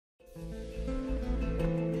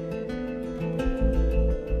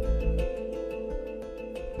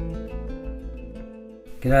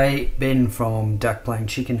G'day, Ben from Duck Plain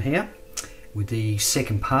Chicken here with the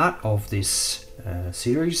second part of this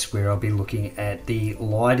series where I'll be looking at the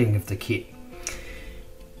lighting of the kit.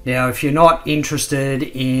 Now if you're not interested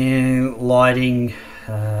in lighting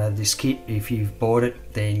this kit, if you've bought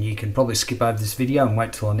it, then you can probably skip over this video and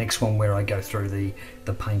wait till the next one where I go through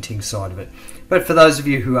the painting side of it. But for those of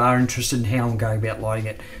you who are interested in how I'm going about lighting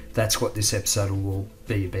it, that's what this episode will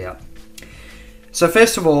be about. So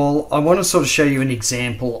first of all, I want to sort of show you an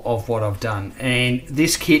example of what I've done, and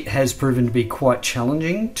this kit has proven to be quite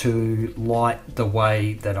challenging to light the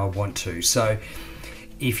way that I want to. So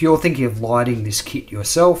if you're thinking of lighting this kit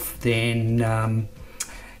yourself, then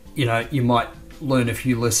you know, you might learn a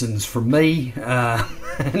few lessons from me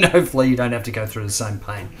and hopefully you don't have to go through the same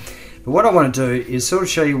pain. But what I want to do is sort of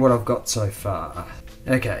show you what I've got so far.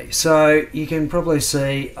 Okay, so you can probably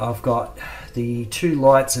see I've got the two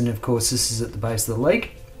lights, and of course this is at the base of the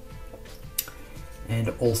leg, and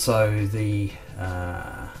also the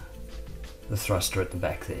thruster at the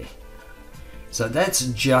back there. So that's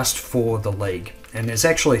just for the leg, and there's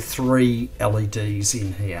actually 3 LEDs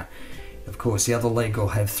in here. Of course the other leg will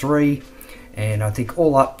have 3, and I think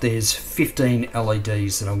all up there's 15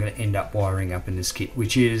 LEDs that I'm going to end up wiring up in this kit,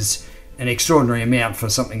 which is an extraordinary amount for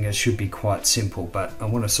something that should be quite simple, but I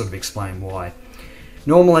want to sort of explain why.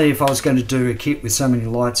 Normally, if I was going to do a kit with so many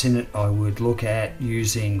lights in it, I would look at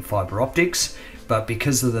using fiber optics, but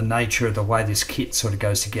because of the nature of the way this kit sort of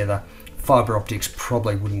goes together, fiber optics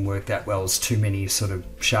probably wouldn't work that well. It's too many sort of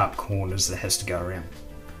sharp corners that has to go around.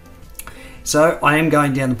 So I am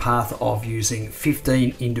going down the path of using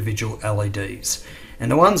 15 individual LEDs, and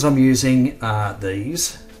the ones I'm using are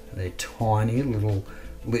these. They're tiny little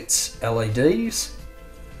Litz LEDs,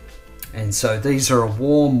 and so these are a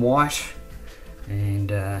warm white.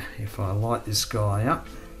 And if I light this guy up,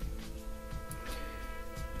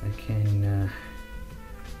 they can,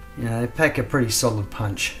 you know, they pack a pretty solid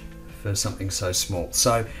punch for something so small.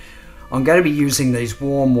 So I'm going to be using these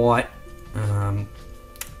warm white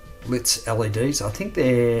Litz LEDs. I think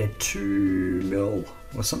they're 2mm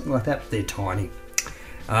or something like that. They're tiny,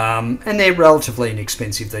 and they're relatively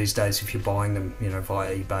inexpensive these days if you're buying them, you know,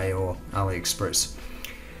 via eBay or AliExpress.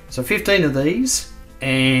 So 15 of these.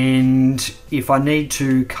 And if I need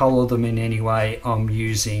to colour them in any way, I'm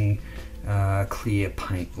using clear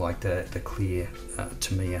paint, like the clear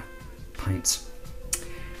Tamiya paints.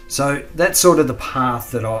 So that's sort of the path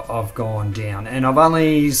that I've gone down, and I've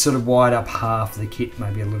only sort of wired up half the kit,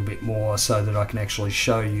 maybe a little bit more, so that I can actually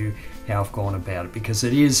show you how I've gone about it, because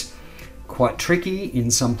it is quite tricky in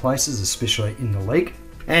some places, especially in the leg.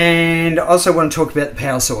 And I also want to talk about the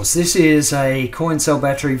power source. This is a coin cell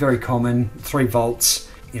battery, very common, 3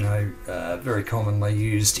 volts, you know, very commonly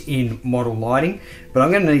used in model lighting. But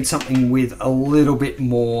I'm going to need something with a little bit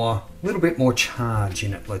more charge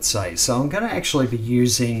in it, let's say. So I'm going to actually be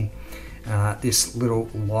using this little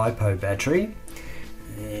LiPo battery,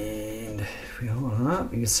 and if we hold it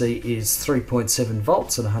up, you can see it's 3.7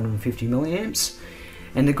 volts at 150 milliamps.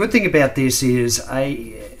 And the good thing about this is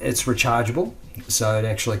it's rechargeable. So it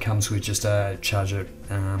actually comes with just a charger,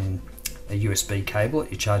 a USB cable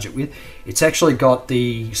that you charge it with. It's actually got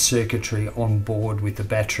the circuitry on board with the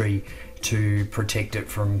battery to protect it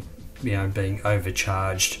from, you know, being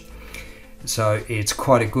overcharged. So it's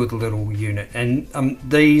quite a good little unit. And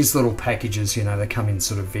these little packages, you know, they come in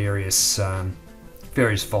sort of various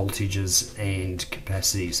voltages and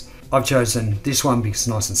capacities. I've chosen this one because it's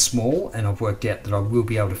nice and small, and I've worked out that I will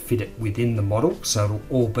be able to fit it within the model, so it'll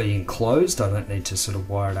all be enclosed. I don't need to sort of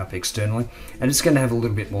wire it up externally, and it's going to have a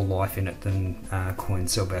little bit more life in it than coin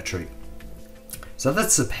cell battery. So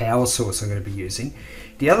that's the power source I'm going to be using.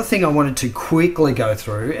 The other thing I wanted to quickly go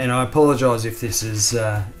through, and I apologize if this is,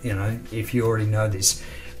 you know, if you already know this,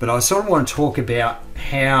 but I sort of want to talk about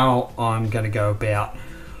how I'm going to go about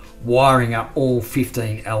wiring up all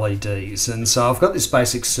 15 LEDs. And so I've got this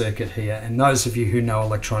basic circuit here, and those of you who know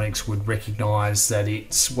electronics would recognize that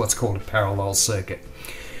it's what's called a parallel circuit.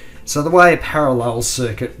 So the way a parallel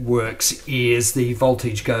circuit works is the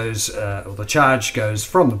voltage goes, or the charge goes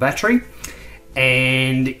from the battery,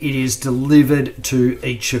 and it is delivered to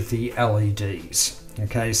each of the LEDs.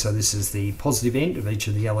 Okay, so this is the positive end of each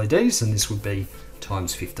of the LEDs, and this would be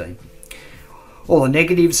times 15. All the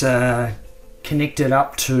negatives are connected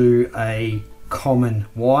up to a common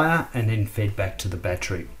wire and then fed back to the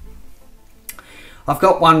battery. I've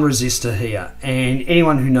got one resistor here, and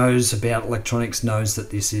anyone who knows about electronics knows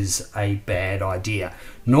that this is a bad idea.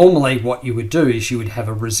 Normally what you would do is you would have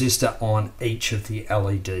a resistor on each of the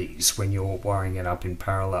LEDs when you're wiring it up in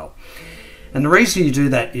parallel. And the reason you do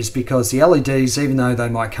that is because the LEDs, even though they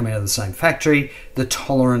might come out of the same factory, the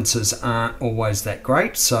tolerances aren't always that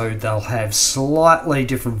great. So they'll have slightly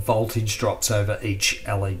different voltage drops over each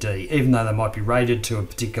LED, even though they might be rated to a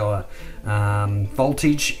particular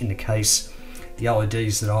voltage. In the case, the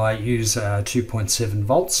LEDs that I use are 2.7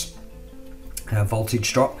 volts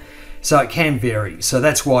voltage drop. So it can vary. So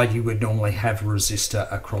that's why you would normally have a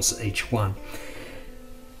resistor across each one.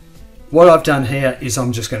 What I've done here is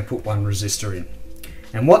I'm just going to put one resistor in.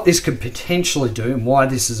 And what this could potentially do, and why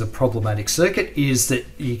this is a problematic circuit, is that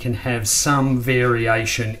you can have some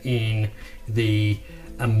variation in the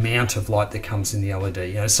amount of light that comes in the LED.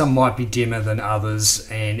 You know, some might be dimmer than others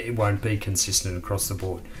and it won't be consistent across the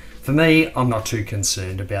board. For me, I'm not too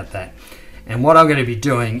concerned about that. And what I'm going to be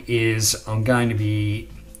doing is I'm going to be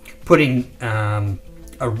putting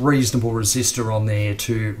a reasonable resistor on there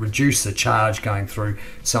to reduce the charge going through,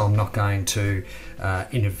 so I'm not going to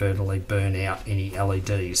inadvertently burn out any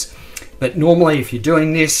LEDs. But normally if you're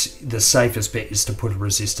doing this, the safest bet is to put a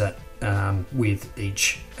resistor with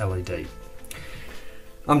each LED.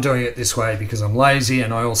 I'm doing it this way because I'm lazy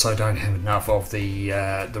and I also don't have enough of the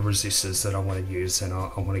resistors that I want to use, and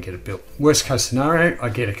I want to get it built. Worst case scenario, I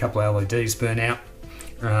get a couple of LEDs burn out.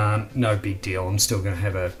 No big deal. I'm still going to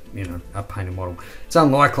have a painted model. It's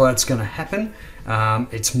unlikely that's going to happen.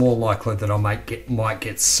 It's more likely that I might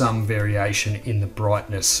get some variation in the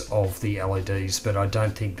brightness of the LEDs, but I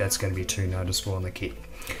don't think that's going to be too noticeable on the kit.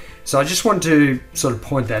 So I just wanted to sort of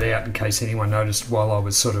point that out in case anyone noticed while I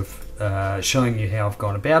was sort of showing you how I've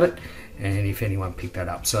gone about it, and if anyone picked that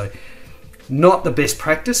up. So not the best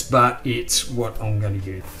practice, but it's what I'm going to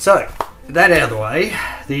use. So that out of the way,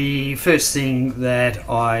 the first thing that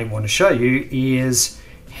I want to show you is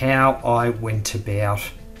how I went about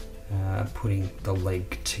putting the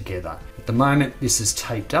leg together. At the moment this is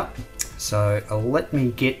taped up, so let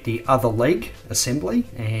me get the other leg assembly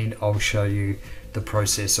and I'll show you the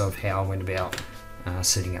process of how I went about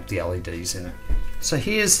setting up the LEDs in it. So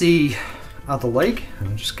here's the other leg.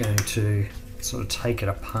 I'm just going to sort of take it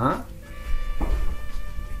apart.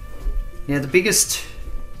 Now the biggest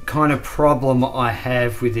kind of problem I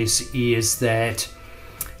have with this is that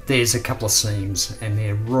there's a couple of seams and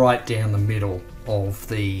they're right down the middle of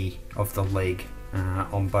the leg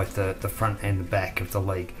on both the front and the back of the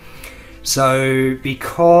leg. So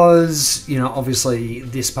because, you know, obviously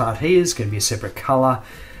this part here is going to be a separate color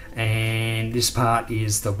and this part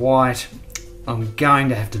is the white, I'm going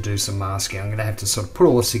to have to do some masking. I'm going to have to sort of put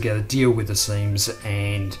all this together, deal with the seams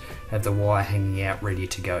and have the wire hanging out ready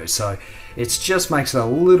to go. So it just makes it a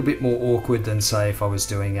little bit more awkward than say if I was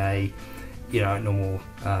doing a, you know, normal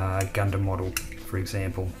Gundam model, for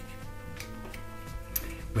example,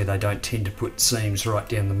 where they don't tend to put seams right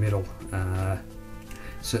down the middle.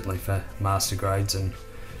 Certainly for master grades and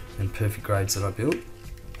perfect grades that I built.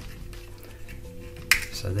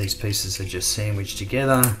 So these pieces are just sandwiched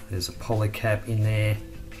together. There's a poly cap in there.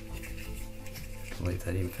 I'll leave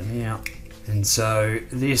that in for now. And so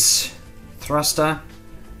this thruster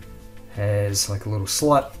has like a little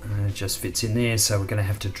slot and it just fits in there. So we're going to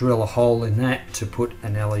have to drill a hole in that to put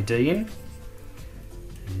an LED in.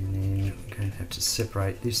 And then we're going to have to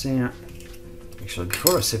separate this out. Actually,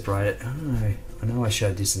 before I separate it, I know I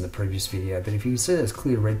showed this in the previous video, but if you can see those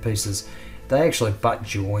clear red pieces, they actually butt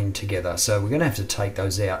join together. So we're going to have to take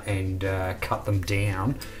those out and cut them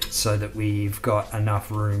down so that we've got enough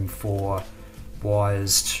room for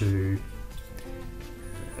wires to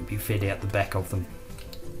be fed out the back of them.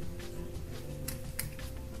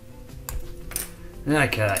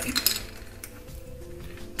 Okay,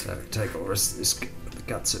 so take all the rest of this, the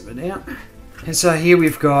guts of it out. And so here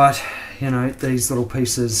we've got, you know, these little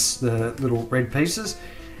pieces, the little red pieces,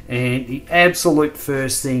 and the absolute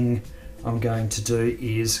first thing I'm going to do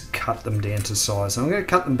is cut them down to size. I'm going to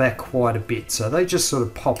cut them back quite a bit so they just sort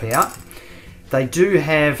of pop out. They do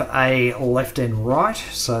have a left and right,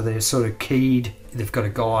 so they're sort of keyed. They've got a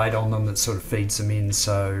guide on them that sort of feeds them in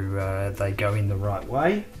so they go in the right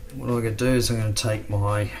way. What I'm going to do is I'm going to take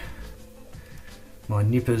my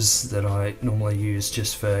nippers that I normally use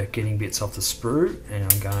just for getting bits off the sprue,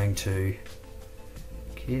 and I'm going to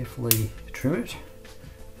carefully trim it.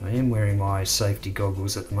 I am wearing my safety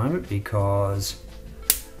goggles at the moment because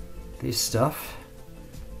this stuff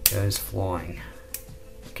goes flying.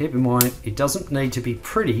 Keep in mind, it doesn't need to be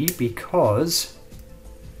pretty because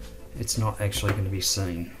it's not actually going to be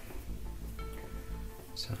seen.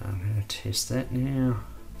 So I'm going to test that now.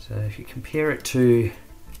 So if you compare it to,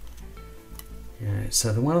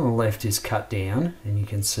 so the one on the left is cut down and you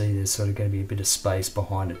can see there's sort of going to be a bit of space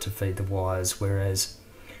behind it to feed the wires, whereas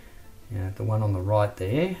the one on the right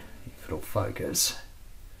there, if it'll focus,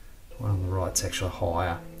 one on the right's actually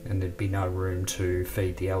higher, and there'd be no room to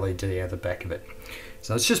feed the LED out the back of it.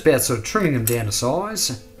 So it's just about sort of trimming them down to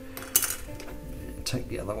size. Take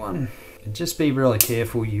the other one. And just be really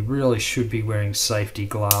careful. You really should be wearing safety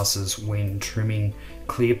glasses when trimming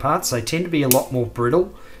clear parts. They tend to be a lot more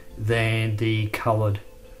brittle than the coloured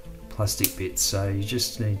plastic bits, so you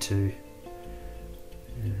just need to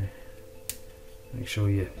make sure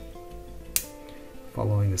you're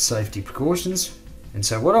following the safety precautions. And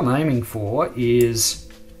so what I'm aiming for is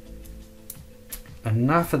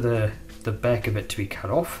enough of the back of it to be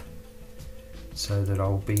cut off, so that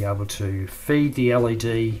I'll be able to feed the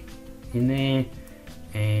LED in there,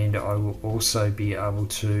 and I will also be able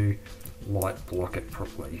to light block it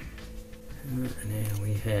properly. Now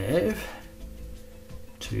we have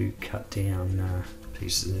two cut down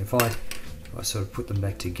pieces, and if I sort of put them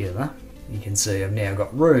back together, you can see I've now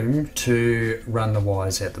got room to run the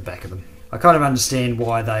wires out the back of them. I kind of understand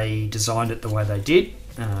why they designed it the way they did,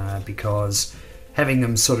 because having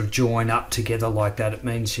them sort of join up together like that, it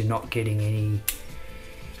means you're not getting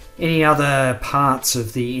any other parts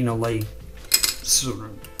of the inner leg sort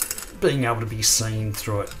of being able to be seen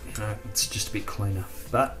through it. You know, it's just a bit cleaner.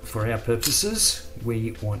 But for our purposes,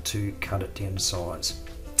 we want to cut it down to size.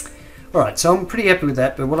 Alright, so I'm pretty happy with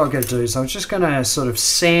that, but what I've got to do is I'm just going to sort of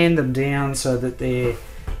sand them down so that they're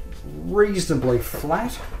reasonably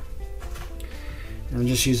flat. I'm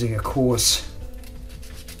just using a coarse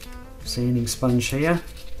sanding sponge here.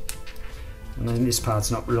 I mean, this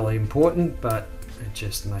part's not really important, but it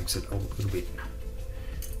just makes it a little bit.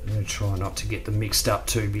 I'm going to try not to get them mixed up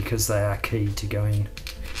too, because they are key to going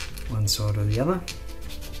one side or the other.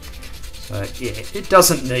 So yeah, it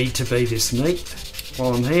doesn't need to be this neat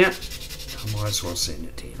while I'm here. I might as well sand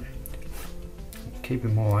it in. Keep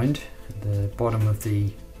in mind, the bottom of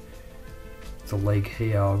the leg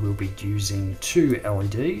here, I will be using 2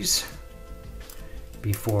 LEDs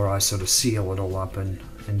before I sort of seal it all up and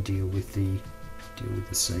deal with the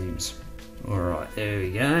seams. Alright, there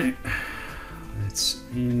we go. That's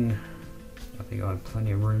in. I think I have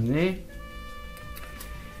plenty of room there.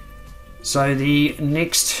 So the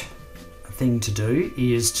next thing to do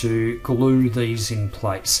is to glue these in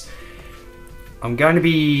place. I'm going to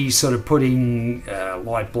be sort of putting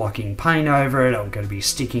light blocking paint over it. I'm going to be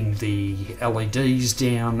sticking the LEDs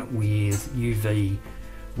down with UV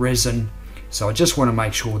resin. So I just want to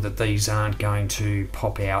make sure that these aren't going to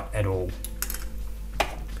pop out at all.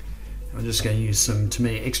 I'm just going to use some, to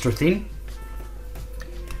me, extra thin.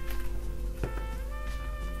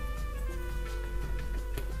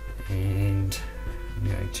 And I'm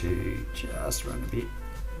going to just run a bit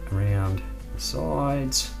around the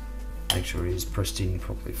sides. Make sure it is pressed in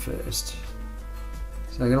properly first.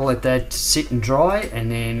 So I'm going to let that sit and dry,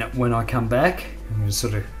 and then when I come back, I'm going to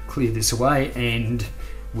sort of clear this away and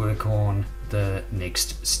work on the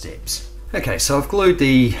next steps. Okay, so I've glued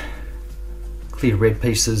the clear red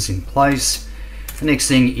pieces in place. The next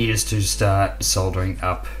thing is to start soldering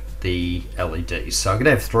up the LEDs. So I'm going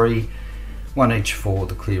to have 3, one each for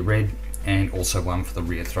the clear red and also one for the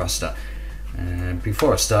rear thruster. And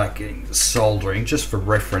before I start getting the soldering, just for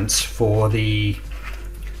reference, for the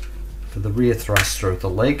rear thruster of the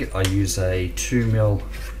leg, I use a 2mm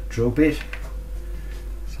drill bit.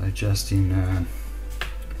 So just in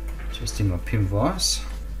my pin vise,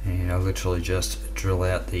 and I literally just drill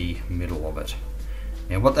out the middle of it.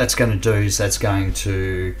 Now what that's going to do is that's going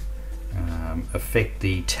to affect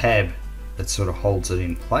the tab that sort of holds it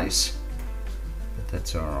in place, but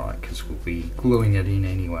that's alright because we'll be gluing it in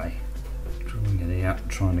anyway. Drilling it out,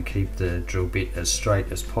 trying to keep the drill bit as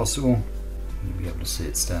straight as possible. You'll be able to see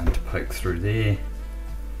it starting to poke through there.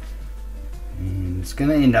 And it's going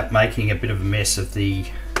to end up making a bit of a mess of the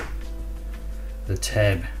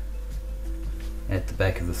tab at the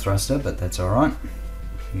back of the thruster, but that's alright.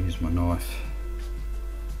 Use my knife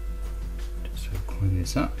just to clean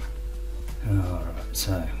this up. Alright,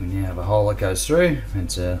 so we now have a hole that goes through.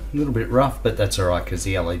 It's a little bit rough, but that's alright because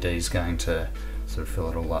the LED is going to sort of fill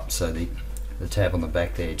it all up. So the tab on the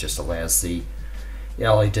back there just allows the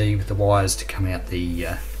LED with the wires to come out the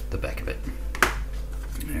back of it.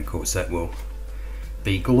 And of course that will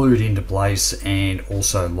be glued into place and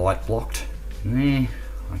also light blocked in there,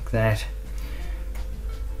 like that.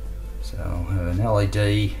 So I'll have an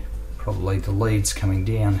LED, probably the leads coming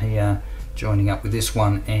down here, joining up with this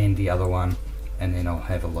one and the other one, and then I'll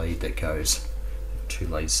have a lead that goes, 2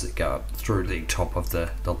 leads that go up through the top of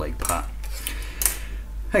the leg part.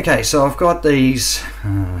 Okay, so I've got these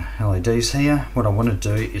LEDs here. What I want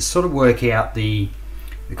to do is sort of work out the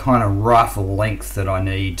kind of rough length that I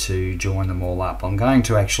need to join them all up. I'm going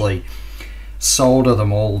to actually solder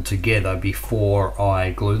them all together before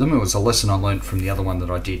I glue them. It was a lesson I learned from the other one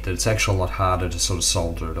that I did, that it's actually a lot harder to sort of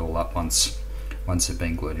solder it all up once they've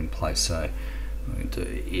been glued in place. So what I'm going to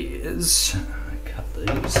do is cut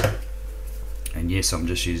these, and yes, I'm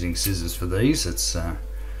just using scissors for these. It's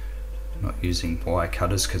not using wire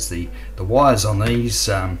cutters, because the wires on these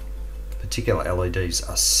particular LEDs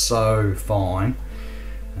are so fine.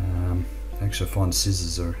 I actually find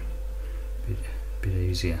scissors are a bit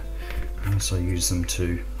easier. I also use them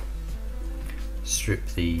to strip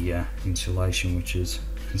the insulation, which is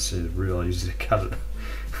really easy to cut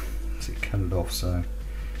it off. So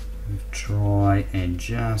try and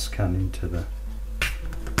just cut into the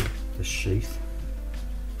sheath.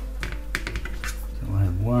 So I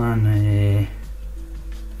have one there.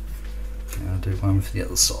 I'll do one for the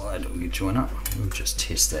other side. We'll join up. We'll just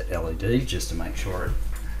test that LED just to make sure it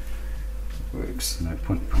works. No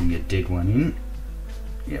point putting a dead one in.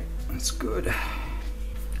 Yep, that's good.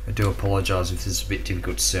 I do apologise if this is a bit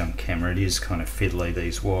difficult to see on camera. It is kind of fiddly.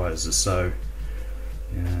 These wires are so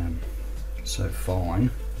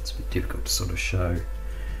fine. It's a bit difficult to sort of show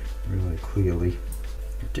really clearly.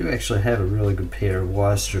 I do actually have a really good pair of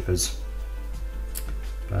wire strippers,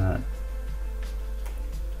 but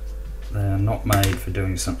they are not made for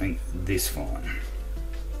doing something this fine.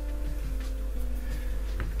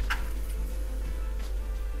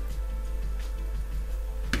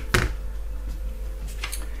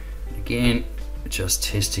 Again, just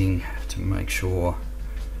testing to make sure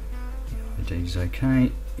the LED is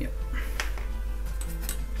okay. Yep.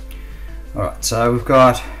 Alright, so we've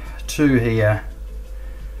got two here.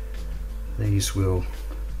 These will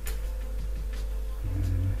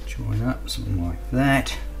join up, something like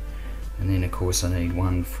that. And then of course I need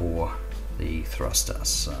one for the thruster,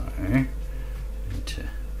 so I need to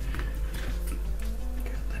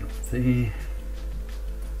cut that off there.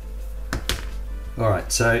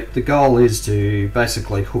 Alright, so the goal is to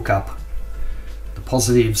basically hook up the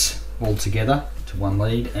positives all together to one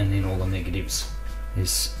lead, and then all the negatives,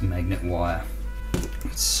 this magnet wire.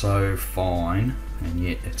 It's so fine, and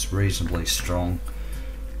yet it's reasonably strong.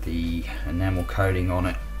 The enamel coating on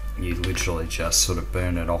it, you literally just sort of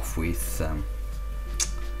burn it off with,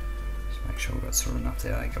 just make sure we've got sort of enough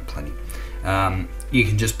there. I got plenty. You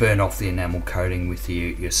can just burn off the enamel coating with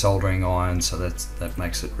your soldering iron, so that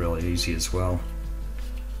makes it really easy as well.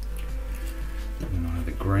 And I have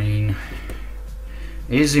the green.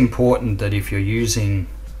 It is important that if you're using,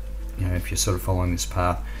 if you're sort of following this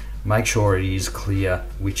path, make sure it is clear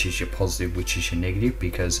which is your positive, which is your negative,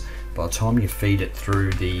 because by the time you feed it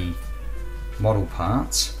through the model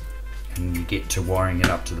parts and you get to wiring it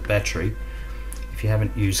up to the battery, if you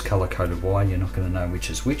haven't used color coded wire, you're not going to know which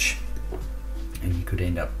is which, and you could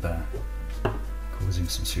end up causing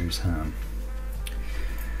some serious harm.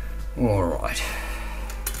 Alright,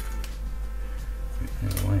 put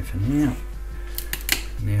that away for now.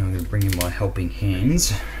 Now I'm going to bring in my helping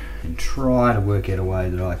hands and try to work out a way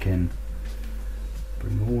that I can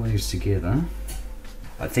bring all these together.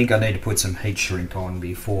 I think I need to put some heat shrink on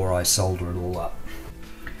before I solder it all up.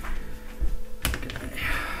 Okay.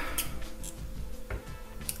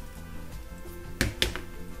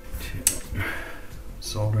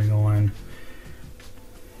 Soldering iron.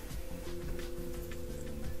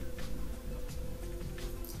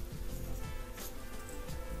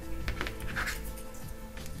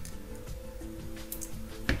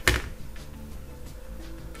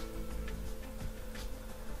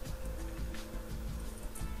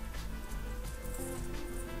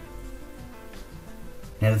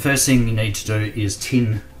 Now the first thing you need to do is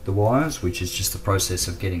tin the wires, which is just the process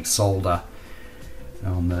of getting solder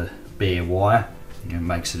on the bare wire. It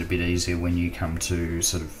makes it a bit easier when you come to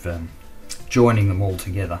sort of joining them all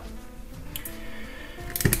together.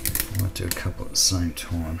 I might do a couple at the same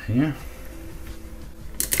time here.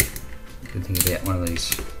 Good thing about one of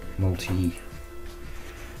these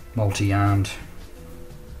multi-armed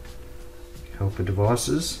helper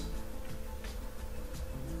devices.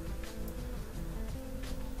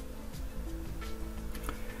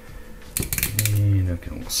 And I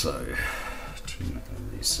can also tin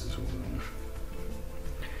this as well.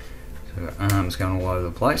 So I've got arms going all over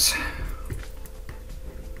the place.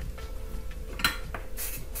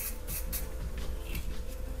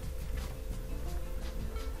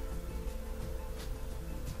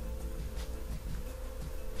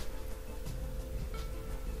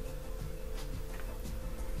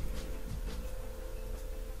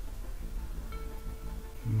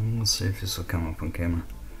 Let's see if this will come up on camera.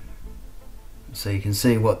 So you can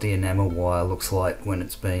see what the enamel wire looks like when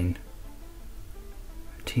it's been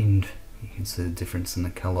tinned. You can see the difference in the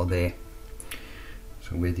colour there.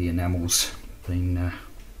 So where the enamel's been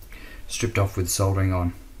stripped off with soldering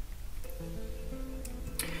iron.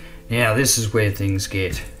 Now this is where things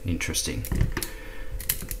get interesting.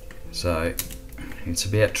 So it's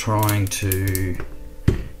about trying to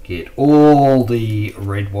get all the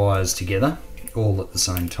red wires together all at the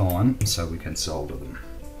same time so we can solder them.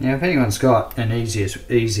 Now if anyone's got an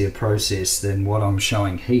easier process than what I'm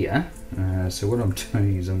showing here, so what I'm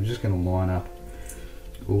doing is I'm just going to line up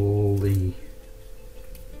all the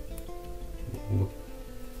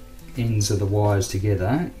ends of the wires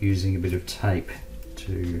together using a bit of tape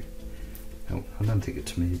to help. I don't think a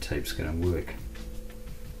Tamiya tape's going to work.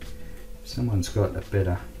 If someone's got a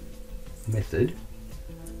better method,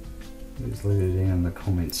 please leave it down in the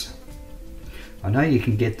comments. I know you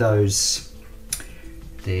can get those,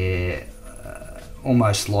 they're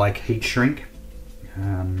almost like heat shrink.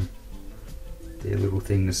 They're little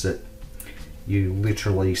things that you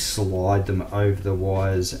literally slide them over the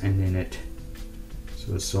wires and then it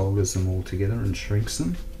sort of solders them all together and shrinks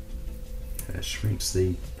them. Shrinks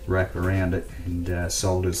the wrap around it and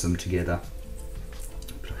solders them together.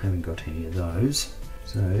 But I haven't got any of those.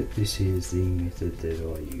 So this is the method that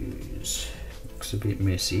I use. Looks a bit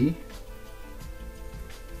messy.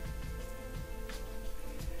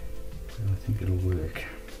 But I think it'll work.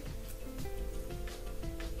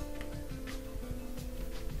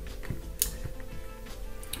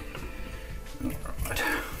 Alright.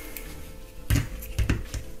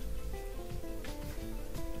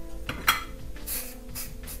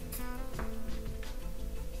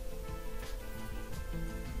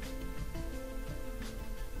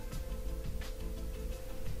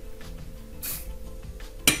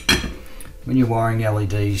 When you're wiring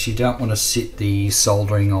LEDs, you don't want to sit the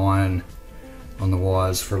soldering iron on the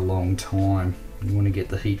wires for a long time. You want to get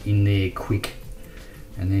the heat in there quick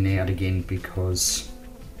and then out again, because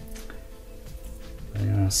they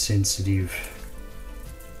are sensitive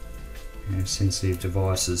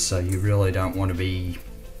devices, so you really don't want to be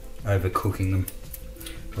overcooking them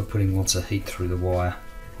by putting lots of heat through the wire.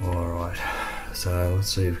 Alright, so let's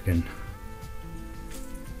see if we can.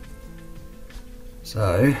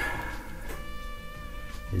 So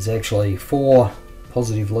there's actually 4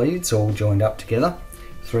 positive leads all joined up together,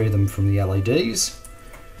 3 of them from the LEDs,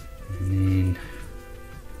 and then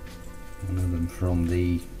 1 of them from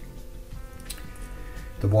the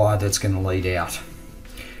wire that's going to lead out.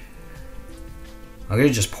 I'm going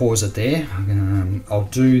to just pause it there. I'll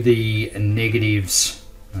do the negatives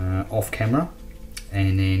off camera,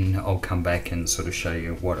 and then I'll come back and sort of show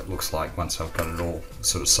you what it looks like once I've got it all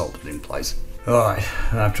sort of soldered in place. Alright,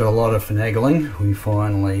 after a lot of finagling, we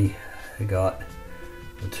finally got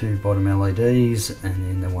the 2 bottom LEDs and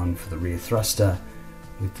then the one for the rear thruster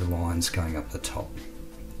with the lines going up the top.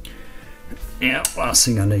 Now, last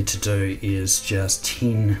thing I need to do is just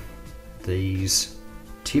tin these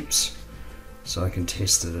tips so I can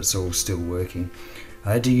test that it's all still working.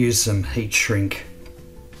 I had to use some heat shrink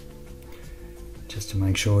just to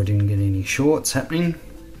make sure I didn't get any shorts happening,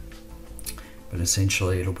 but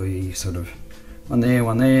essentially it'll be sort of one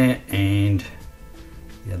there, and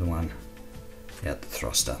the other one out the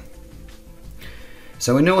thruster.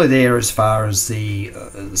 So we're nearly there as far as the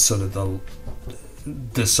sort of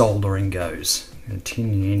the soldering goes. I'm going to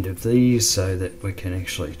tin the end of these so that we can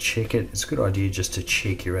actually check it. It's a good idea just to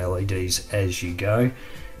check your LEDs as you go,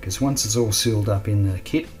 because once it's all sealed up in the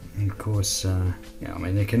kit, and of course, I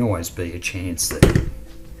mean, there can always be a chance that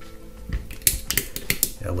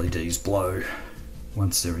LEDs blow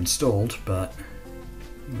once they're installed, but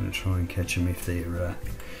I'm going to try and catch them if they're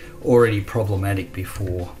already problematic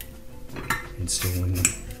before installing them.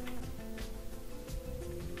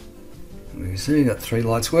 You see, you've got 3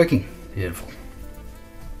 lights working. Beautiful.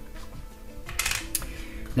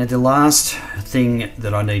 Now the last thing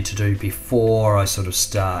that I need to do before I sort of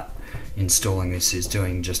start installing this is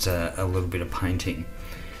doing just a little bit of painting.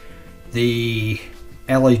 The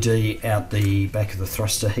LED out the back of the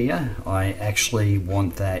thruster here, I actually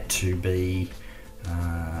want that to be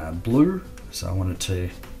blue, so I want it to,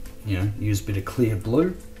 use a bit of clear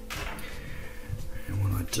blue. And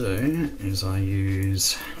what I do is I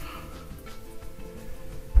use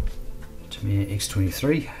Tamiya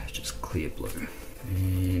X23, just clear blue.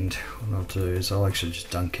 And what I'll do is I'll actually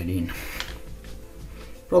just dunk it in.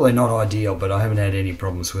 Probably not ideal, but I haven't had any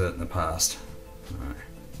problems with it in the past. No.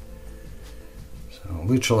 So I'll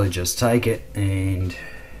literally just take it and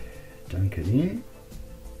dunk it in.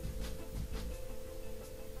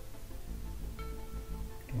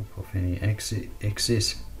 Wipe off any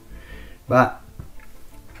excess. But,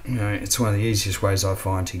 it's one of the easiest ways I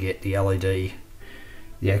find to get the LED,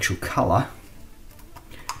 the actual colour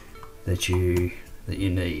that you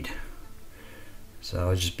need. So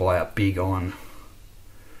I just buy up big on,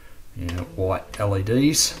 you know, white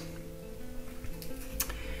LEDs.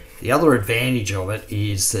 The other advantage of it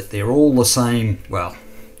is that they're all the same, well,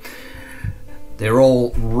 they're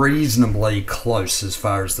all reasonably close as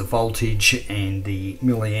far as the voltage and the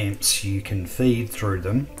milliamps you can feed through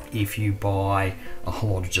them if you buy a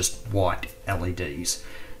whole lot of just white LEDs.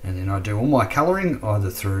 And then I do all my colouring either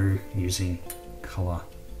through using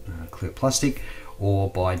clear plastic or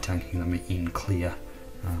by dunking them in clear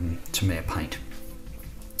Tamiya paint.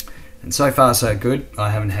 And so far so good. I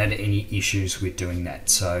haven't had any issues with doing that.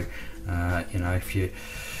 So you know, if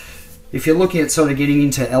you're looking at sort of getting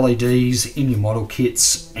into LEDs in your model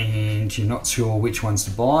kits and you're not sure which ones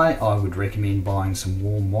to buy, I would recommend buying some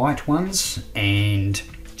warm white ones and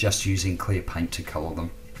just using clear paint to colour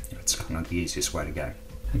them. That's kind of the easiest way to go.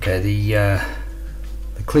 Okay, the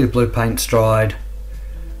clear blue paint's dried,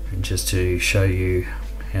 and just to show you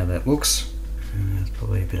how that looks, it's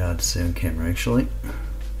probably a bit hard to see on camera actually,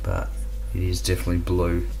 but it is definitely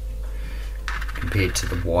blue compared to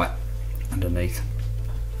the white underneath.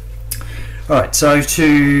 Alright, so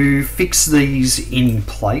to fix these in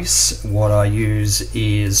place, what I use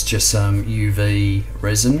is just some UV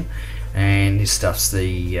resin, and this stuff's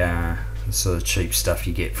the sort of cheap stuff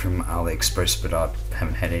you get from AliExpress, but I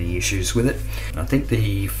haven't had any issues with it. I think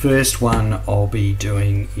the first one I'll be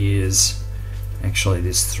doing is actually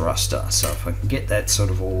this thruster, so if I can get that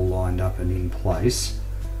sort of all lined up and in place,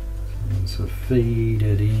 and sort of feed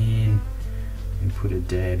it in and put a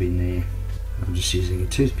dab in there. I'm just using a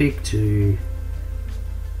toothpick to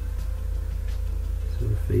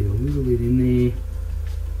sort of feed a little bit in there.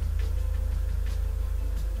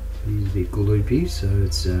 It is a bit gloopy, so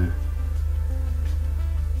it's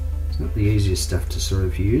not the easiest stuff to sort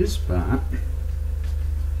of use, but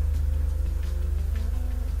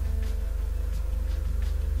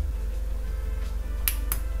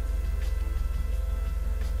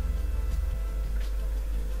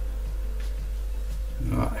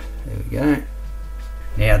right, there we go.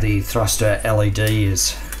 Now the thruster LED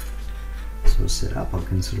is sort of set up. I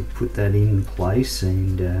can sort of put that in place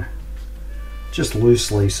and just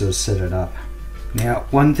loosely sort of set it up. Now,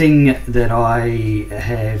 one thing that I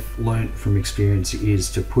have learnt from experience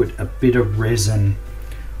is to put a bit of resin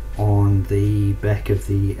on the back of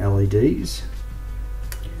the LEDs.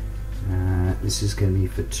 This is going to be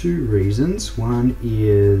for two reasons. One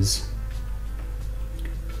is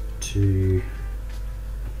to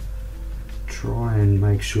try and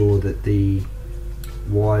make sure that the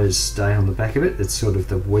wires stay on the back of it. That's sort of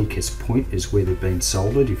the weakest point, is where they've been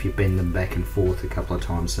soldered. If you bend them back and forth a couple of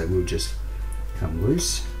times, they will just come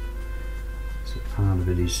loose. So part of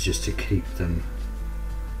it is just to keep them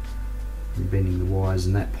from bending the wires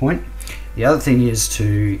in that point. The other thing is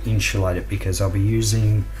to insulate it, because I'll be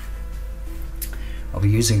using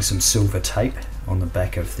some silver tape on the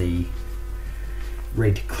back of the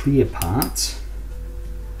red clear parts.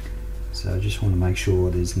 So I just want to make sure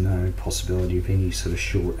there's no possibility of any sort of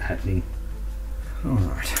short happening.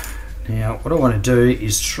 Alright, now what I want to do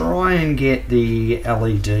is try and get the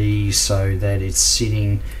LED so that it's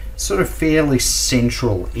sitting sort of fairly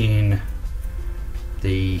central in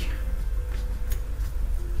the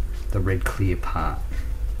red clear part.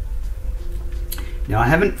 Now I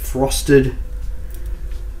haven't frosted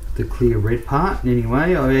the clear red part in any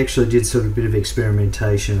way. I actually did sort of a bit of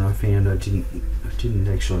experimentation. I found I didn't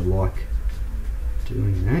actually like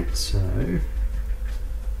doing that, so I'm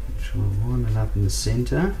trying to line it up in the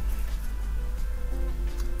center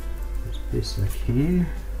as best I can.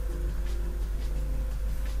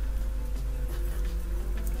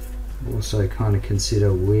 Also kind of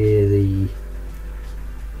consider where the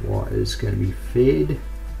wire is going to be fed.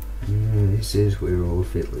 And this is where all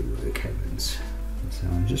the fiddly work happens. So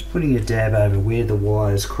I'm just putting a dab over where the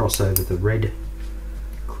wires cross over the red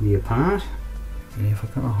clear part. And if I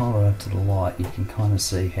kind of hold it up to the light, you can kind of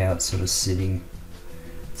see how it's sort of sitting.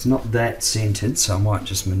 It's not that centered, so I might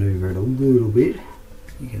just maneuver it a little bit.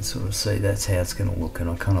 You can sort of see that's how it's going to look, and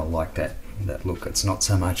I kind of like that look. It's not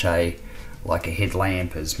so much like a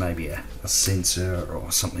headlamp as maybe a sensor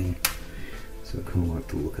or something. So I kind of like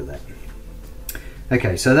the look of that.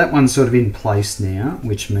 Okay, so that one's sort of in place now,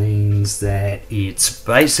 which means that it's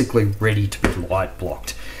basically ready to be light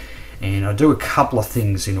blocked. And I do a couple of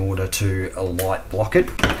things in order to light block it.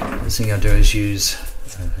 The thing I do is use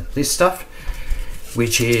this stuff,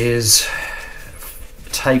 which is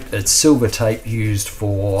tape. It's silver tape used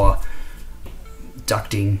for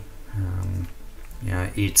ducting. You know,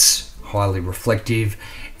 it's highly reflective.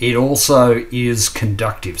 It also is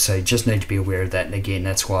conductive, so you just need to be aware of that. And again,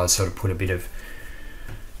 that's why I sort of put a bit of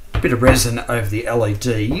resin over the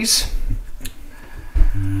LEDs.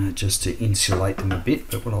 just to insulate them a bit.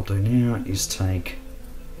 But what I'll do now is take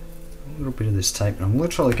a little bit of this tape and I'm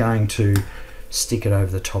literally going to stick it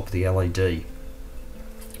over the top of the LED.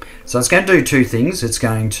 So it's going to do two things. It's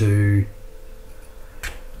going to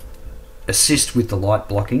assist with the light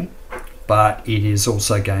blocking, but it is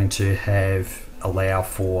also going to allow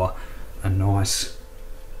for a nice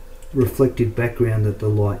reflective background that the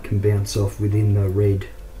light can bounce off within the red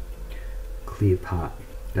clear part.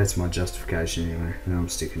 That's my justification anyway, and I'm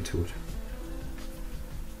sticking to it.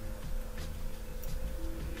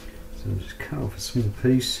 So I'll just cut off a small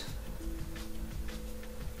piece,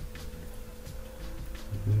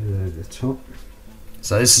 move it over the top.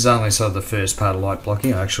 So this is only sort of the first part of light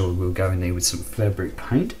blocking. Actually, we'll go in there with some fabric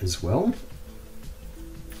paint as well.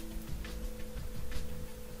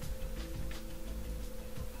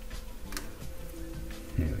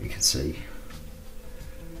 There we can see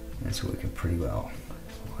that's working pretty well.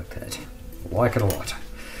 Like that. I like it a lot.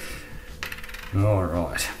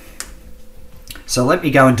 Alright. So let me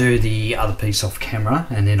go and do the other piece off camera,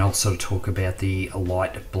 and then I'll sort of talk about the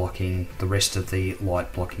light blocking, the rest of the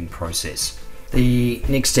light blocking process. The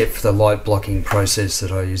next step for the light blocking process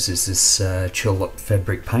that I use is this Chill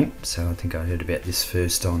fabric paint. So I think I heard about this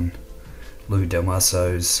first on Lou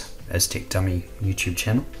Delmaso's Aztec Dummy YouTube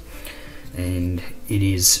channel. And it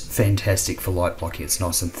is fantastic for light blocking. It's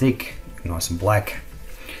nice and thick, nice and black.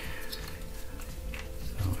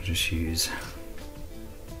 So I'll just use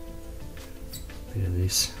a bit of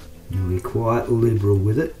this. You'll be quite liberal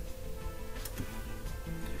with it.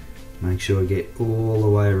 Make sure I get all the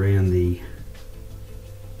way around the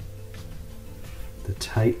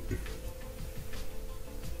tape,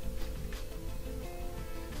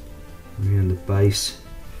 around the base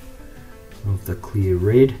of the clear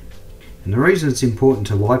red. And the reason it's important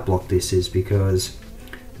to light block this is because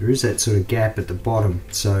there is that sort of gap at the bottom,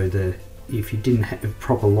 so that if you didn't have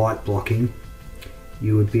proper light blocking,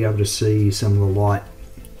 you would be able to see some of the light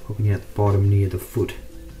popping out the bottom near the foot.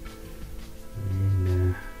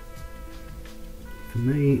 And for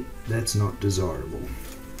me, that's not desirable.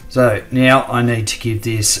 So now I need to give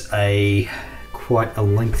this quite a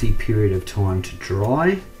lengthy period of time to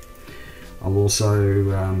dry. I'll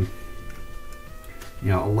also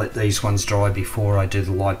I'll let these ones dry before I do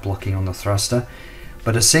the light blocking on the thruster.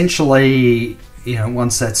 But essentially,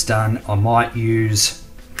 once that's done, I might use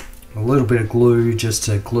a little bit of glue just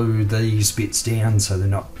to glue these bits down so they're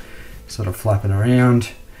not sort of flapping around,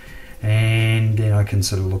 and then I can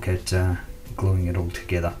sort of look at gluing it all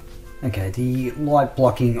together. Okay, the light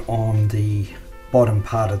blocking on the bottom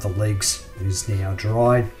part of the legs is now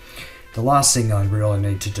dried. The last thing I really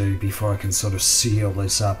need to do before I can sort of seal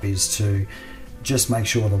this up is to just make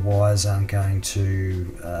sure the wires aren't going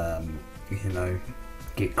to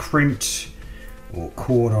get crimped or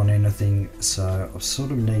caught on anything. So I sort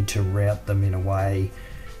of need to route them in a way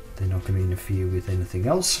they're not going to interfere with anything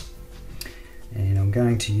else. And I'm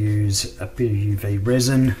going to use a bit of UV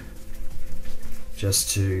resin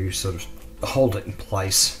just to sort of hold it in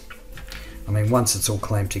place. I mean, once it's all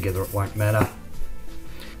clamped together, it won't matter.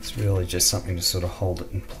 It's really just something to sort of hold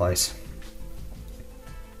it in place.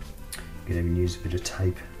 You can even use a bit of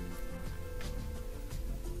tape.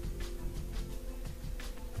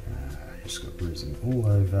 Just got resin all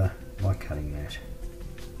over my cutting mat.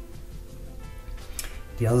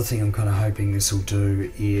 The other thing I'm kind of hoping this will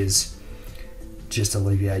do is just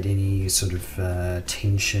alleviate any sort of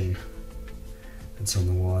tension that's on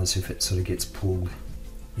the wires if it sort of gets pulled,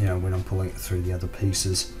 when I'm pulling it through the other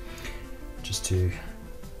pieces, just to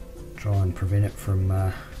try and prevent it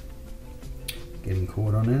from getting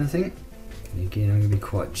caught on anything. And again, I'm going to be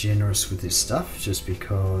quite generous with this stuff just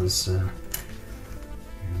because I want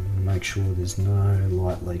to make sure there's no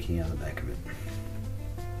light leaking out the back of it.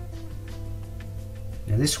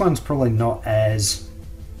 Now this one's probably not as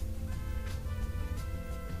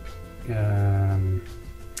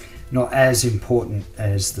important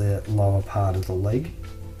as the lower part of the leg,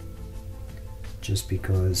 just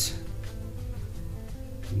because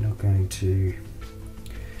you're not going to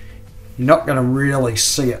really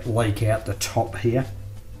see it leak out the top here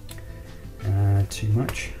too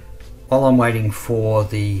much. While I'm waiting for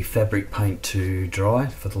the fabric paint to dry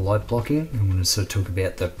for the light blocking, I'm going to sort of talk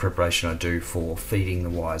about the preparation I do for feeding the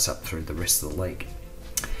wires up through the rest of the leg.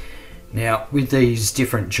 Now, with these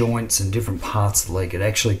different joints and different parts of the leg, it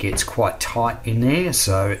actually gets quite tight in there,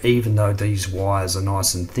 so even though these wires are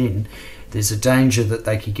nice and thin, there's a danger that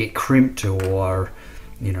they could get crimped or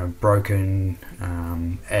broken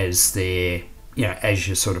as they're as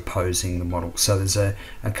you're sort of posing the model. So there's a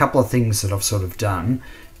couple of things that I've sort of done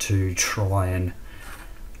to try and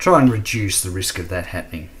reduce the risk of that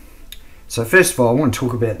happening. So first of all, I want to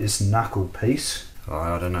talk about this knuckle piece.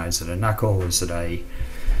 I don't know, is it a knuckle, is it a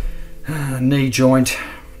knee joint?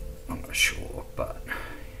 I'm not sure, but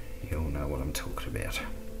you'll know what I'm talking about.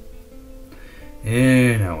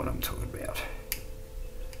 You know what I'm talking about.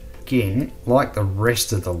 Again, like the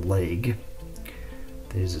rest of the leg,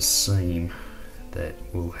 there's a seam that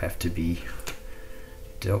will have to be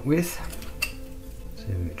dealt with. So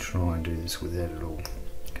we try and do this without it all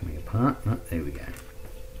coming apart. Oh, there we go.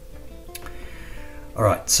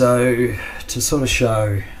 Alright, so to sort of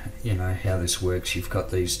show, you know, how this works, you've got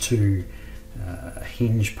these two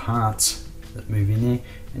hinge parts that move in there,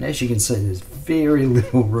 and as you can see, there's very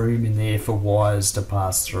little room in there for wires to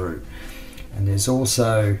pass through, and there's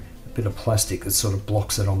also a bit of plastic that sort of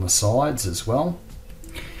blocks it on the sides as well.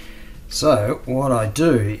 So what I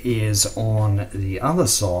do is on the other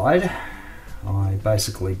side, I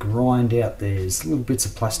basically grind out, there's little bits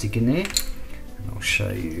of plastic in there, and I'll show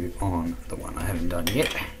you on the one I haven't done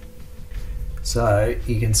yet. So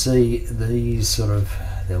you can see these sort of,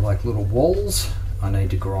 they're like little walls. I need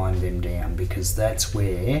to grind them down because that's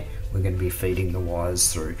where we're going to be feeding the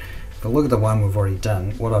wires through. But look at the one we've already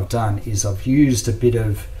done. What I've done is I've used a bit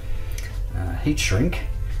of heat shrink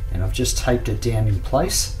and I've just taped it down in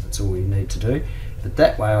place. That's all we need to do. But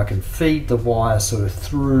that way I can feed the wire sort of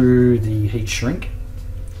through the heat shrink.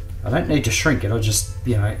 I don't need to shrink it, I just,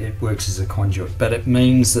 you know, it works as a conduit, but it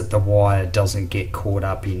means that the wire doesn't get caught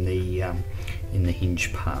up in the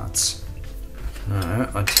hinge parts.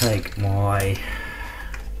 I take my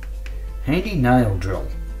handy nail drill.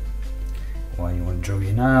 Why you want to drill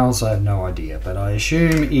your nails, I have no idea, but I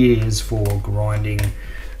assume it is for grinding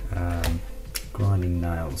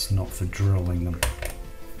nails, not for drilling them.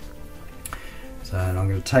 So I'm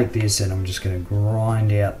going to take this and I'm just going to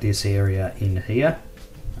grind out this area in here.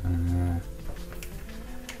 And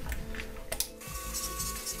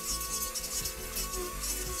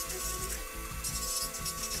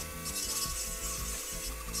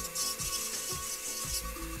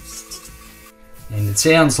it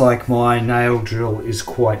sounds like my nail drill is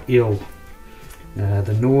quite ill.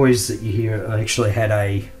 The noise that you hear, I actually had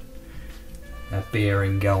a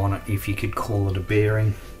bearing go on it, if you could call it a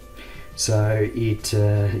bearing. So it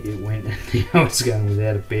went, now it's going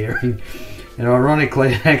without a bearing. And ironically,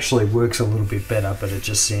 it actually works a little bit better, but it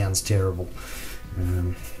just sounds terrible.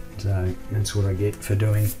 So that's what I get for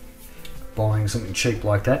buying something cheap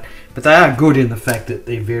like that. But they are good in the fact that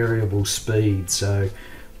they're variable speed. So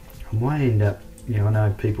I might end up, you know, I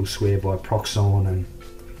know people swear by Proxon, and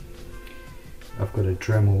I've got a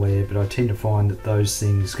Dremel there, but I tend to find that those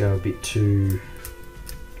things go a bit too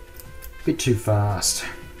fast.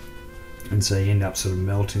 And so you end up sort of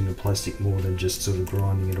melting the plastic more than just sort of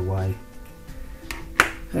grinding it away.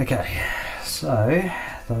 Okay, so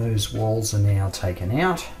those walls are now taken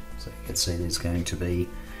out. So you can see there's going to be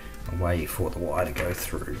a way for the wire to go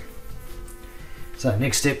through. So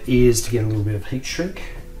next step is to get a little bit of heat shrink.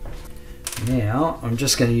 Now I'm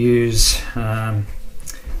just going to use a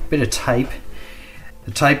bit of tape.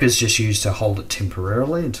 The tape is just used to hold it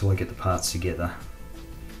temporarily until I get the parts together.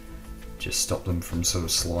 Just stop them from sort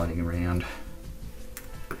of sliding around.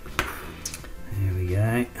 There we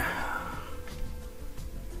go.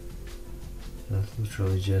 That's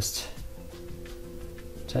literally just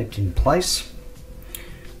taped in place,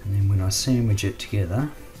 and then when I sandwich it together,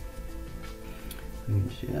 I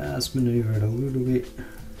just manoeuvre it a little bit.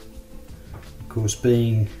 Of course,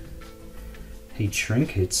 being heat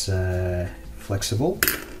shrink, it's flexible.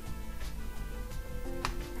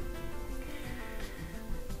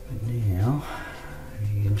 But now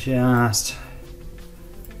you can just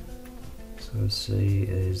sort of see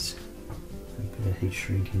there's a bit of heat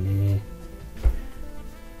shrink in there.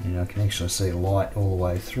 And I can actually see light all the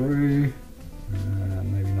way through,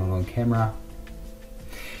 maybe not on camera,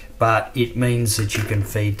 but it means that you can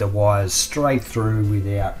feed the wires straight through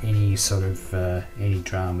without any sort of any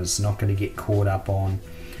dramas. Not going to get caught up on,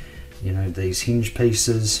 you know, these hinge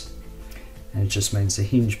pieces, and it just means the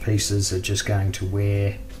hinge pieces are just going to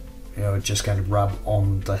wear, you know, just going to rub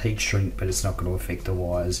on the heat shrink, but it's not going to affect the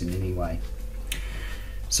wires in any way.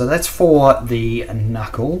 So that's for the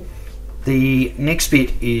knuckle. The next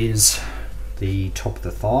bit is the top of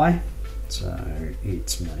the thigh. So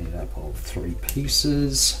it's made up of 3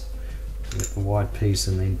 pieces. With the wide piece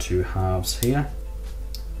and then 2 halves here.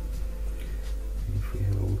 If we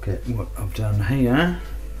have a look at what I've done here.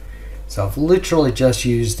 So I've literally just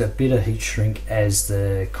used a bit of heat shrink as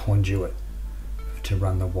the conduit to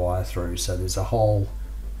run the wire through. So there's a hole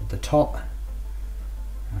at the top,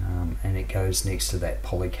 and it goes next to that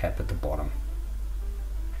poly cap at the bottom.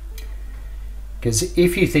 Because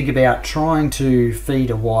if you think about trying to feed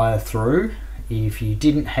a wire through, if you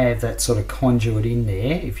didn't have that sort of conduit in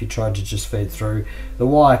there, if you tried to just feed through, the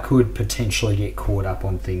wire could potentially get caught up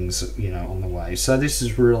on things, you know, on the way. So this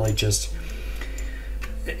is really just,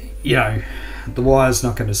 you know, the wire's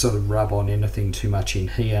not going to sort of rub on anything too much in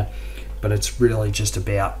here, but it's really just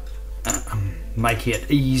about making it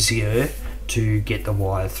easier to get the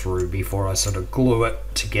wire through before I sort of glue it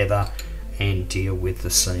together and deal with the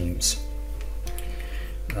seams.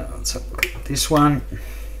 Let's have a look at this one.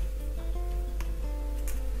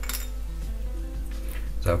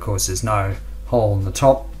 So of course there's no hole in the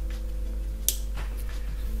top,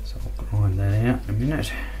 so I'll grind that out in a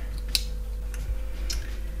minute.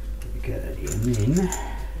 There we go, and then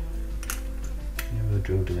never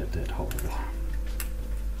drilled out that hole.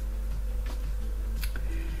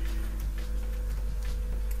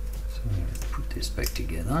 So I'm going to put this back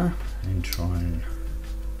together and try and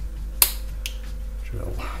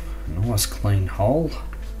drill a nice clean hole.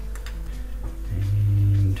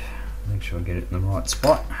 And make sure I get it in the right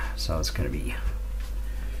spot, so it's going to be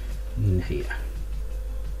in here.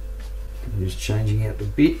 I'm just changing out the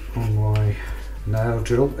bit on my nail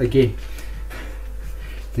drill. Again,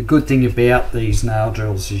 the good thing about these nail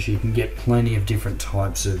drills is you can get plenty of different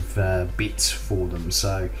types of bits for them,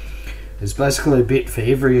 so there's basically a bit for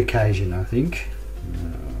every occasion, I think.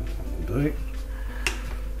 Will do.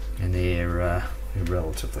 And they're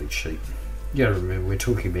relatively cheap. You gotta remember, we're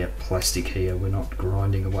talking about plastic here, we're not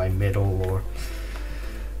grinding away metal or,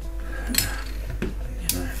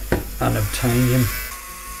 you know, unobtainium.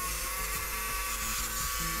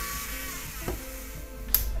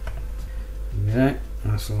 Okay,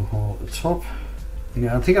 nice little hole at the top.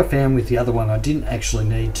 Now, I think I found with the other one I didn't actually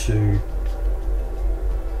need to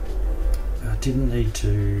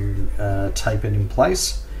tape it in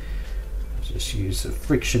place. Just use a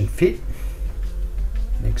friction fit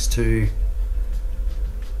next to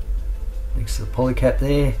the polycap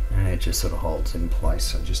there, and it just sort of holds in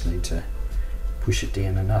place. I just need to push it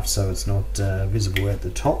down enough so it's not visible at the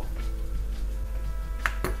top.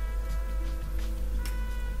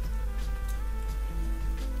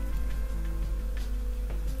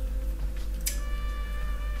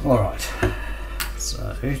 Alright,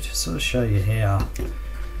 so to sort of show you how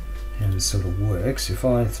this sort of works, if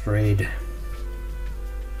I thread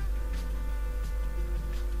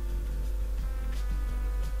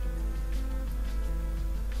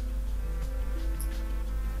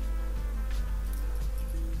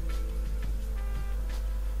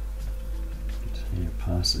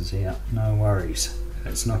passes out, no worries,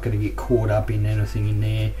 it's not going to get caught up in anything in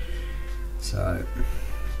there, so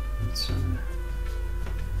it's I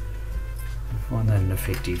find that an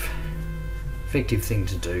effective thing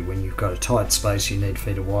to do when you've got a tight space you need to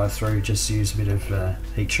feed a wire through. Just use a bit of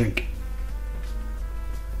heat shrink.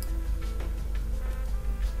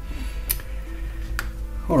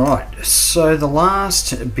 Alright, so the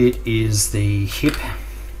last bit is the hip.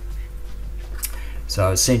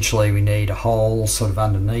 So essentially we need a hole sort of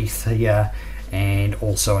underneath here and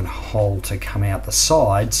also a hole to come out the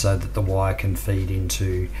side so that the wire can feed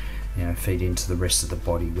into, you know, feed into the rest of the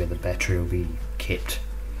body where the battery will be kept.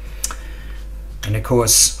 And of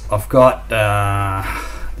course I've got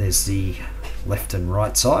there's the left and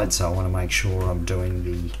right side, so I want to make sure I'm doing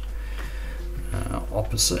the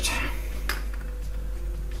opposite.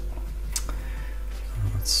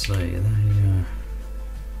 Let's see.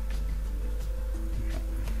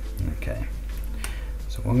 Okay,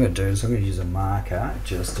 so what I'm going to do is I'm going to use a marker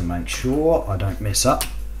just to make sure I don't mess up,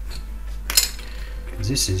 because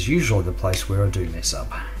this is usually the place where I do mess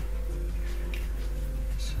up.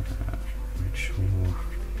 So make sure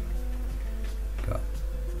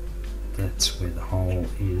that's where the hole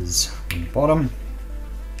is on the bottom,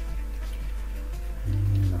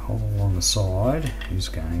 and the hole on the side is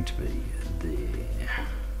going to be there.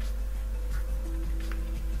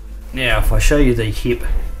 Now if I show you the hip,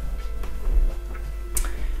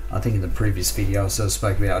 I think in the previous video I sort of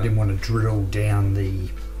spoke about I didn't want to drill down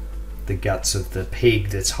the guts of the peg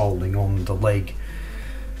that's holding on the leg,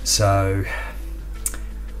 so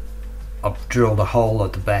I've drilled a hole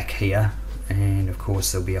at the back here, and of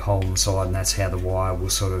course there'll be a hole inside, and that's how the wire will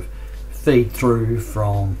sort of feed through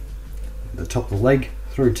from the top of the leg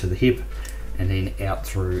through to the hip and then out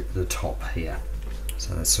through the top here.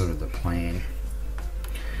 So that's sort of the plan.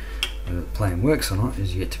 Whether the plan works or not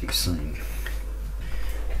is yet to be seen.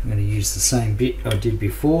 I'm going to use the same bit I did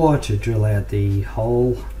before to drill out the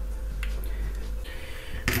hole.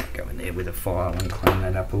 Might go in there with a file and clean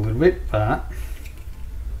that up a little bit, but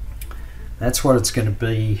that's what it's going to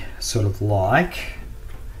be sort of like.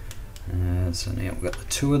 So now we've got the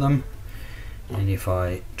two of them. And if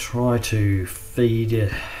I try to feed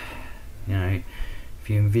it, you know, if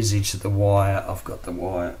you envisage the wire, I've got the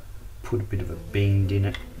wire, put a bit of a bend in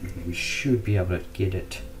it, we should be able to get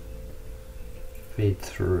it fed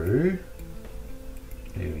through.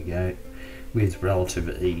 There we go, with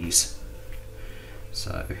relative ease.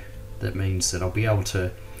 So that means that I'll be able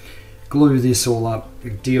to glue this all up,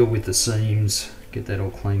 deal with the seams, get that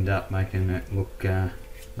all cleaned up, making it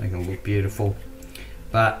look beautiful.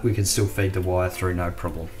 But we can still feed the wire through, no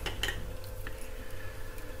problem.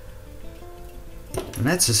 And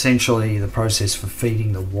that's essentially the process for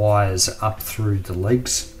feeding the wires up through the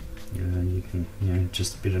legs. You can,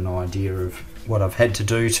 just a bit of an idea of what I've had to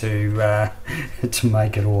do to to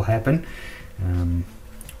make it all happen.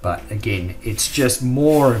 But again, it's just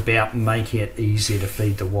more about making it easier to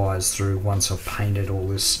feed the wires through once I've painted all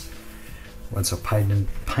this, once I've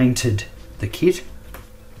painted the kit.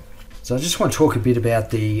 So I just want to talk a bit about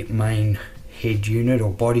the main head unit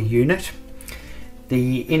or body unit.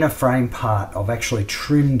 The inner frame part I've actually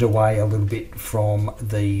trimmed away a little bit from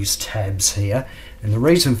these tabs here, and the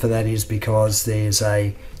reason for that is because there's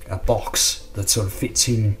a box that sort of fits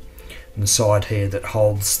in the side here that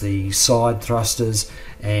holds the side thrusters,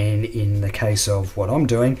 and in the case of what I'm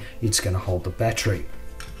doing, it's going to hold the battery.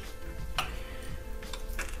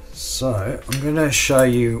 So I'm going to show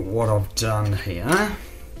you what I've done here.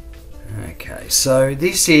 Okay, so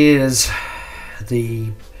this is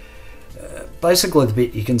the basically the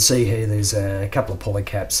bit you can see here. There's a couple of pulley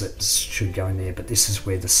caps that should go in there, but this is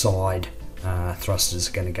where the side thrusters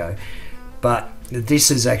are going to go. But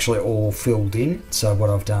this is actually all filled in, so what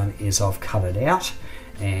I've done is I've cut it out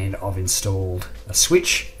and I've installed a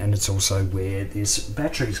switch, and it's also where this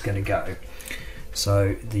battery is going to go.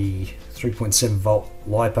 So the 3.7 volt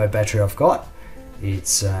LiPo battery I've got,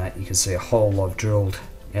 it's you can see a hole I've drilled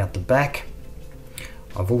out the back.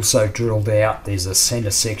 I've also drilled out, there's a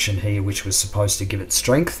center section here which was supposed to give it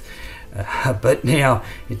strength, but now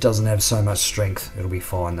it doesn't have so much strength. It'll be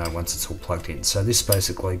fine though once it's all plugged in. So this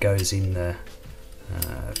basically goes in the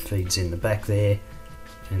feeds in the back there,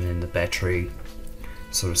 and then the battery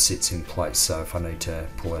sort of sits in place, so if I need to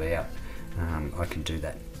pull it out, I can do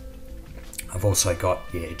that. I've also got,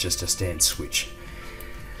 just a stand switch.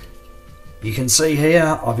 You can see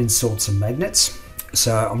here I've installed some magnets.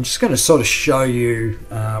 So I'm just going to sort of show you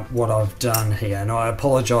what I've done here, and I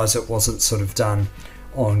apologize it wasn't sort of done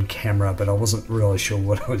on camera, but I wasn't really sure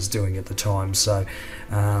what I was doing at the time. So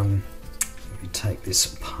let me take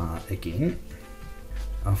this apart again.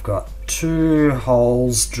 I've got 2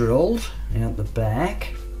 holes drilled out the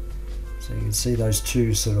back, so you can see those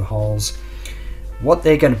 2 sort of holes. What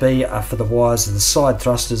they're going to be are for the wires, and the side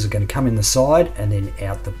thrusters are going to come in the side and then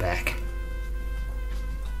out the back.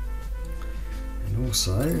 And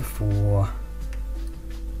also for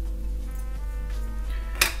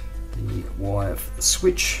the wire for the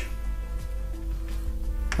switch.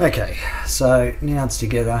 Okay, so now it's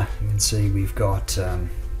together. You can see we've got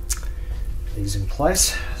these in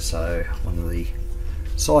place. So one of the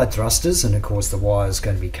side thrusters, and of course the wire is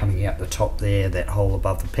going to be coming out the top there, that hole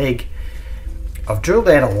above the peg. I've drilled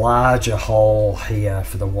out a larger hole here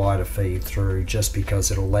for the wire to feed through, just because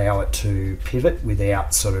it'll allow it to pivot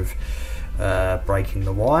without sort of breaking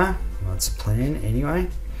the wire. That's the plan anyway.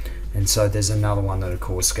 And so there's another one that of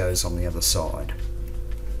course goes on the other side.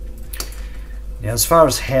 Now as far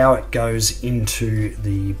as how it goes into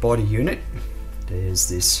the body unit, there's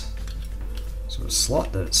this sort of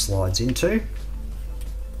slot that it slides into.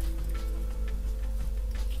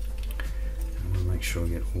 I'm going to make sure I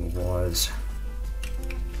get all the wires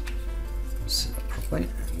set up properly.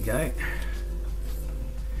 There we go.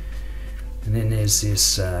 And then there's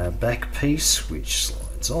this back piece which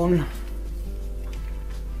slides on.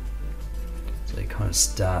 So you kind of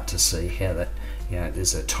start to see how that,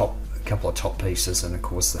 there's a couple of top pieces, and of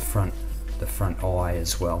course the front eye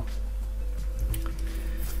as well.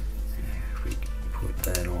 If we put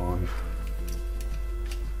that on,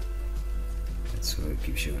 that sort of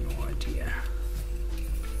gives you an idea.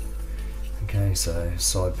 Okay, so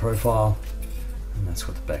side profile, and that's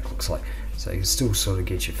what the back looks like. So you can still sort of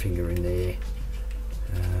get your finger in there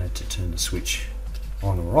to turn the switch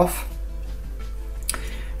on or off.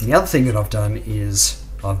 And the other thing that I've done is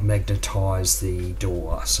I've magnetized the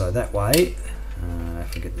door, so that way,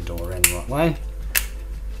 if I get the door around the right way,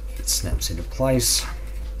 it snaps into place.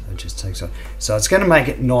 It just takes off. So it's going to make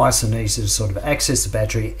it nice and easy to sort of access the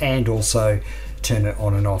battery and also turn it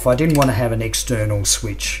on and off. I didn't want to have an external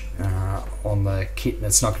switch on the kit, and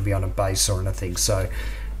it's not going to be on a base or anything, so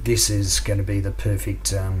this is going to be the perfect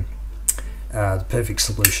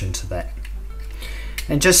solution to that.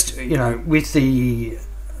 And just with the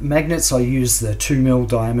magnets, I use the 2mm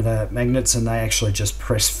diameter magnets, and they actually just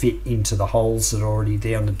press fit into the holes that are already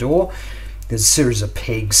there on the door. There's a series of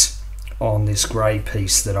pegs on this grey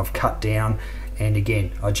piece that I've cut down, and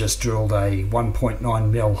again I just drilled a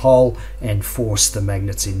 1.9mm hole and forced the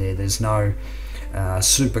magnets in there. There's no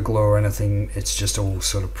super glue or anything, it's just all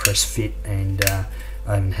sort of press fit, and I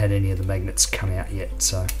haven't had any of the magnets come out yet.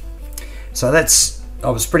 So that's, I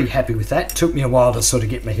was pretty happy with that. It took me a while to sort of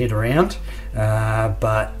get my head around,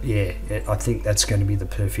 but yeah, I think that's going to be the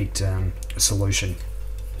perfect solution.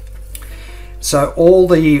 So all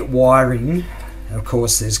the wiring, of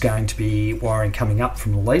course, there's going to be wiring coming up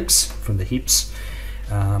from the legs, from the hips,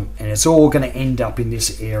 and it's all going to end up in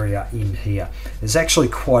this area in here. There's actually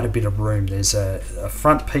quite a bit of room. There's a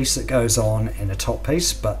front piece that goes on and a top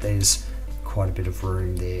piece, but there's quite a bit of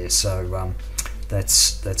room there, so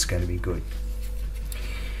that's going to be good.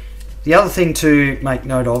 The other thing to make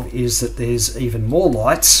note of is that there's even more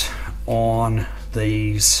lights on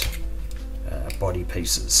these body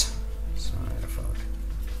pieces. So if I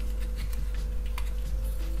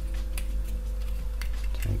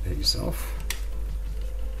take these off,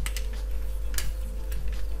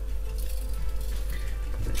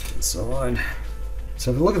 put that to the side.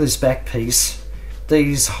 So if you look at this back piece,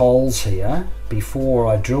 these holes here, before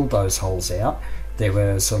I drilled those holes out, there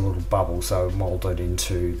were some little bubbles that were moulded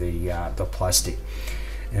into the plastic.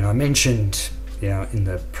 And I mentioned, you know, in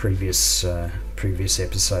the previous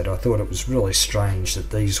episode, I thought it was really strange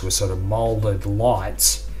that these were sort of moulded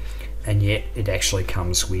lights, and yet it actually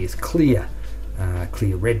comes with clear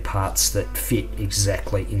red parts that fit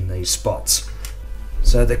exactly in these spots.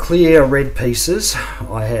 So the clear red pieces,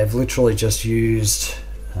 I have literally just used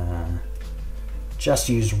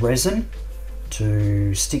resin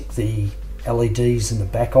to stick the LEDs in the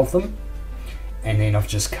back of them, and then I've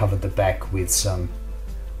just covered the back with some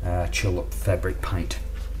tulip fabric paint.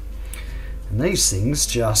 And these things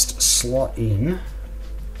just slot in.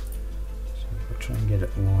 So I'll try and get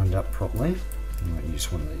it lined up properly. I might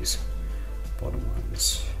use one of these bottom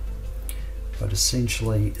ones. But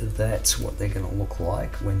essentially that's what they're going to look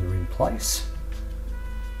like when they're in place.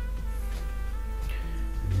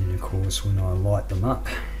 And then of course when I light them up,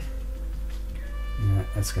 yeah,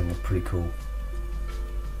 that's going to look pretty cool.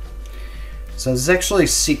 So there's actually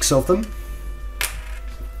 6 of them.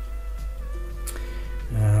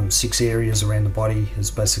 6 areas around the body.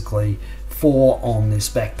 There's basically 4 on this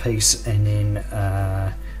back piece, and then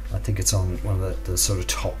I think it's on one of the sort of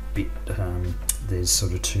top bit, there's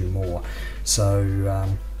sort of 2 more. So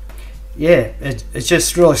yeah, it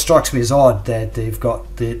just really strikes me as odd that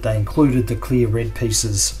they included the clear red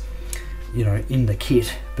pieces, you know, in the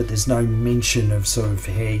kit, but there's no mention of sort of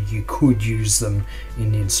how you could use them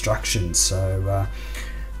in the instructions. So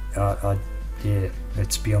yeah,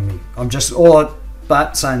 it's beyond me. I'm just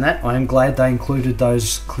but saying that, I am glad they included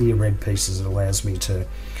those clear red pieces. It allows me to,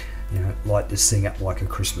 you know, light this thing up like a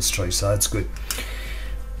Christmas tree, so it's good.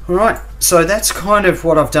 Alright, so that's kind of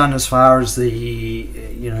what I've done as far as the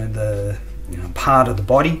part of the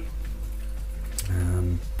body.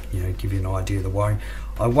 You know, give you an idea of the wiring.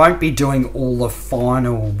 I won't be doing all the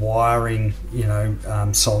final wiring, you know,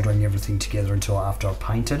 soldering everything together until after I've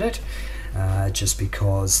painted it, just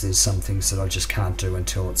because there's some things that I just can't do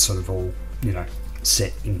until it's sort of all, you know,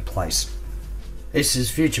 set in place. This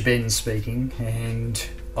is Future Ben speaking, and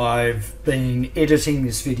I've been editing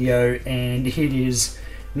this video and it is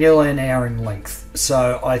nearly an hour in length.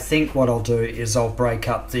 So I think what I'll do is I'll break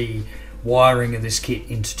up the wiring of this kit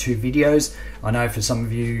into 2 videos. I know for some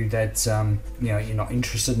of you that you know, you're not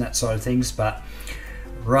interested in that side of things, but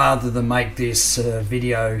rather than make this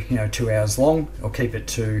video, you know, 2 hours long, I'll try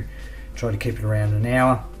to keep it around an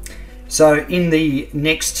hour. So in the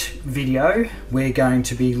next video, we're going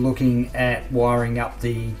to be looking at wiring up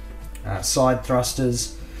the side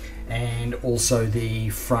thrusters and also the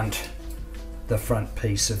front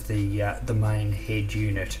piece of the main head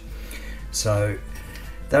unit. So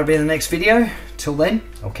that'll be in the next video. Till then,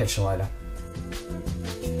 I'll catch you later.